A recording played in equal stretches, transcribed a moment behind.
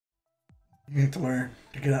You need to learn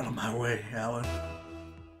to get out of my way, Alan.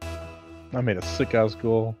 I made a sick ass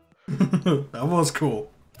goal. That was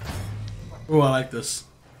cool. Ooh, I like this.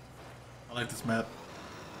 I like this map.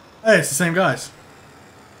 Hey, it's the same guys.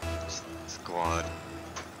 Squad.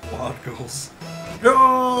 Quad goals. Go!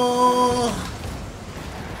 Oh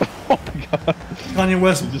my god. Kanye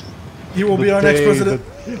West, Just he will the be our next day president.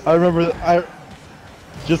 I remember,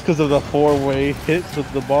 just because of the 4-way hits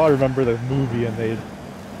with the ball, I remember the movie and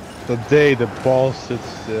the day the ball sits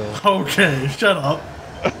still. Okay, shut up.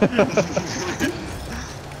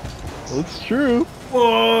 It's true.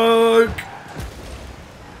 Fuck!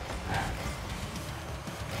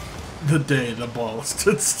 The day the ball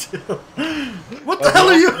stood still. What the hell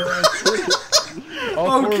are you?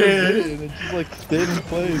 All four Okay. did it, and it just like stayed in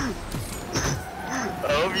place.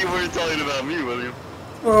 I hope you weren't talking about me, William.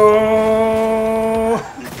 Oh!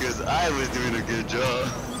 Because I was doing a good job.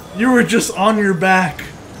 You were just on your back.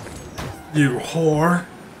 You whore.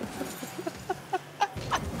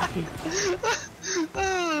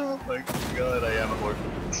 Oh my god, I am a whore.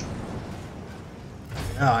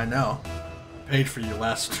 Yeah, I know. Paid for you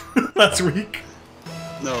last last week.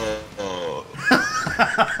 No.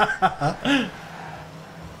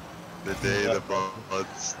 The day the ball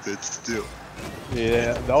stood still.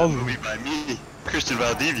 Yeah, that A was movie by me, Christian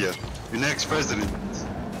Valdivia, your next president.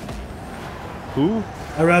 who?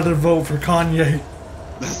 I'd rather vote for Kanye.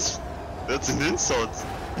 That's an insult.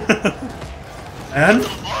 And?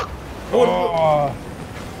 Oh,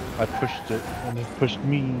 I pushed it, and it pushed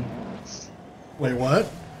me. Wait,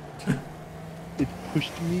 what? It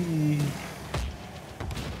pushed me.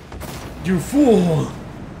 You fool!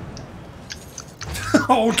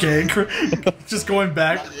 Okay, just going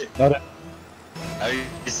back. Not it. I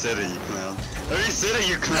already said it, you clown. I already said it,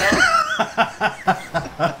 you clown.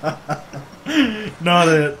 Not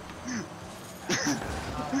it.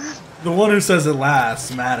 The one who says it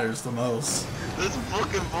last matters the most. That's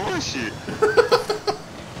fucking bullshit.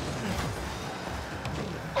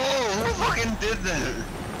 Oh, who fucking did that?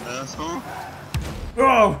 Asshole.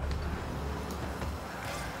 Oh!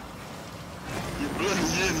 You bloody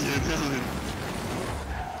idiot, Alan.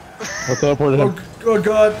 I teleported him. Oh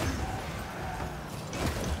god!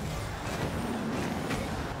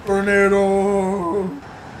 Tornado!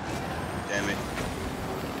 Damn it.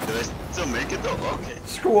 Did I still make it though? Okay.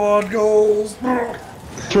 Squad goals!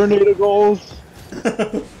 Tornado goals.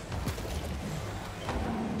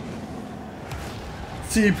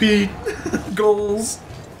 CP goals!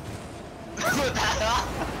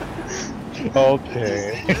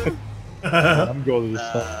 Okay. I'm going to this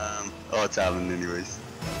time. Oh, it's Alan anyways.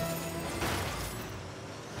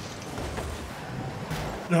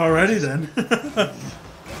 Alrighty then.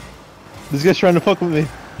 This guy's trying to fuck with me.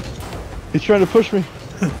 He's trying to push me,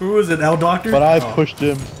 Who is it? L Doctor? but I Oh. pushed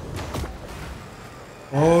him.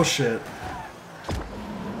 Oh shit.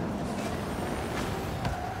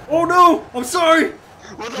 Oh no! I'm sorry!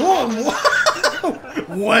 What the Whoa! fuck?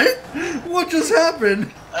 What? What just happened?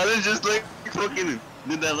 Alan just like fucking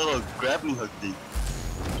did that little grappling hook thing.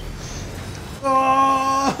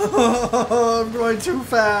 Oh, I'm going too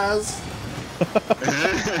fast.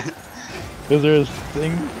 Is there a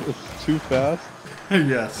thing that's too fast?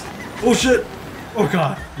 Yes. Oh shit! Oh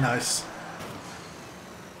god. Nice.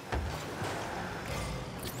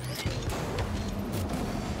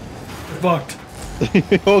 Fucked.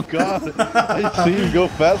 Oh god. I see him go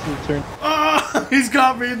fast in the turn. Ah! He's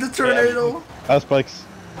got me in the tornado. House spikes.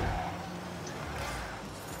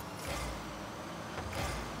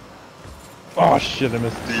 Oh shit, I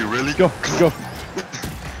missed. Do you really? Go, go.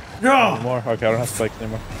 Yeah. More. Okay, I don't have spikes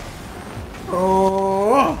anymore.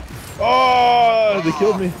 Oh. Oh, they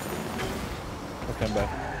killed me. Okay, I'm back.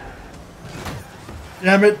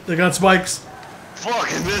 Damn it! They got spikes.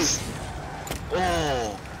 Fuck, I missed.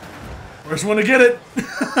 Oh. First one to get it.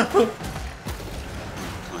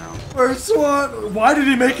 Clown. First one. Why did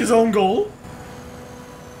he make his own goal?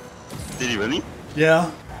 Did he really? Yeah.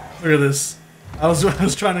 Look at this. I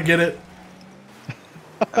was trying to get it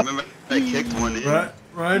I remember I kicked one in.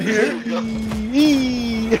 right here.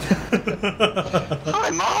 Hi,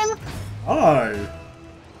 Mom! Hi.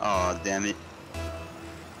 Oh, damn it.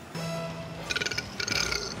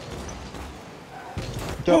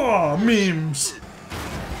 Oh, memes.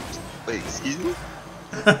 Wait, excuse me?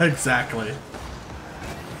 Exactly.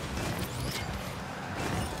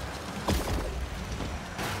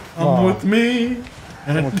 Come Aw. with me,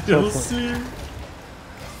 and Someone's you'll suffering. see.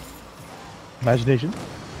 Imagination.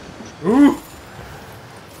 Ooh.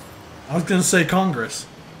 I was gonna say Congress.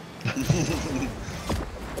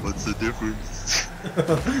 What's the difference?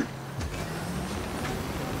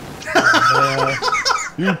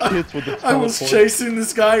 You kids with the I was teleport. chasing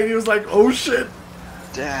this guy and he was like, oh shit.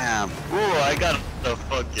 Damn. Ooh, I got the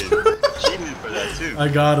fucking achievement for that too. I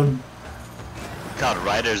got him. Got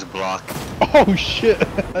writer's block. Oh shit! I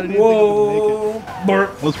didn't even think I was gonna make Whoa. Burp.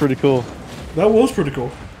 it. That was pretty cool. That was pretty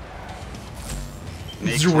cool.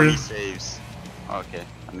 Make Did you 20 win? saves. Okay,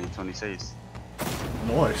 I made 20 saves.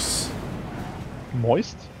 Moist.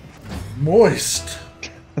 Moist? Moist.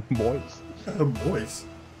 Moist. Moist.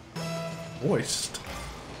 Moist.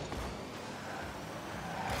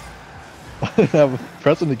 I didn't have a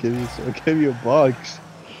present to give you, so I gave you a box.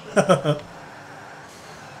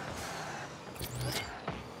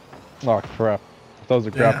 Oh crap. That was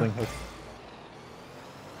a grappling hook.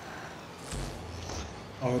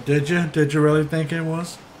 Oh, did you? Did you really think it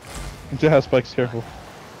was? Yeah, Spike's careful.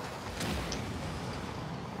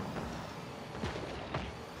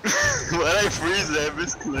 When I freeze, I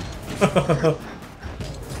misclick.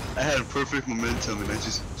 I had perfect momentum and I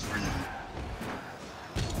just freeze.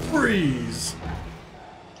 Freeze.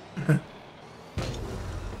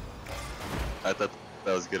 I thought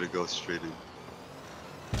that was gonna go straight in.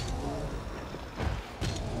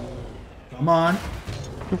 Come on.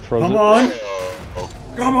 You froze Come it. on. Oh,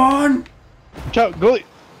 Come on. Watch out, goalie!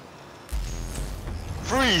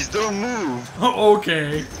 freeze! Don't move!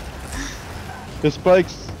 Okay. The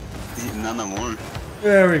spikes. Not no more.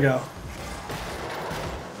 There we go.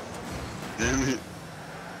 Damn it.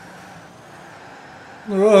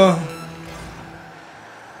 Ugh.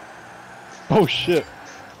 Oh shit.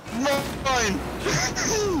 Mine!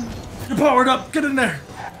 You're powered up. Get in there.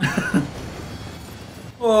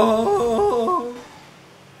 Oh.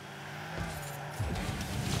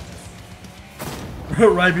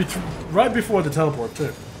 right before the teleport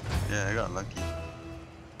too. Yeah, I got lucky.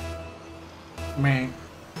 Man.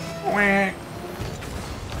 Wah.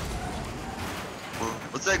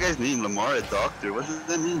 What's that guy's name? Lamar, a doctor? What does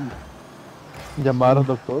that mean? Llamada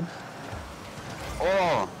doctor.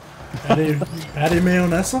 Oh! Patty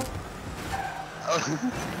Mayonesa?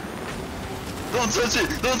 Don't touch it!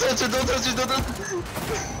 Don't touch it! Don't touch it! Don't touch it!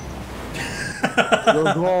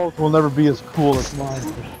 Your goals will never be as cool as mine.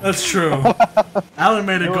 That's true. Alan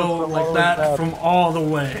made a goal like that from all the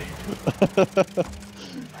way.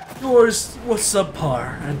 Yours was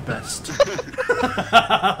subpar at best.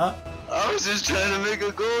 I was just trying to make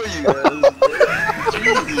a goal, you guys.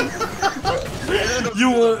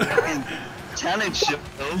 You will, Challenge ship,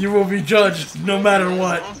 though. you will be judged no matter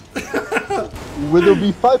what. Will there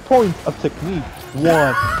be 5 points of technique? 1,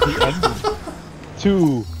 the engine.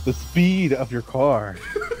 2, the speed of your car.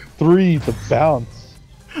 3, the bounce.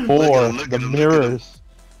 4, Look at him, the look at him. mirrors.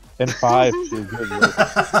 And 5, your good look.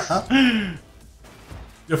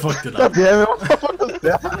 You fucked it God up. damn it, what the fuck was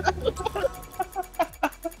that?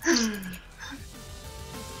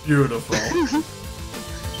 Beautiful.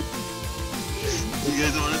 You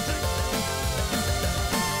guys want to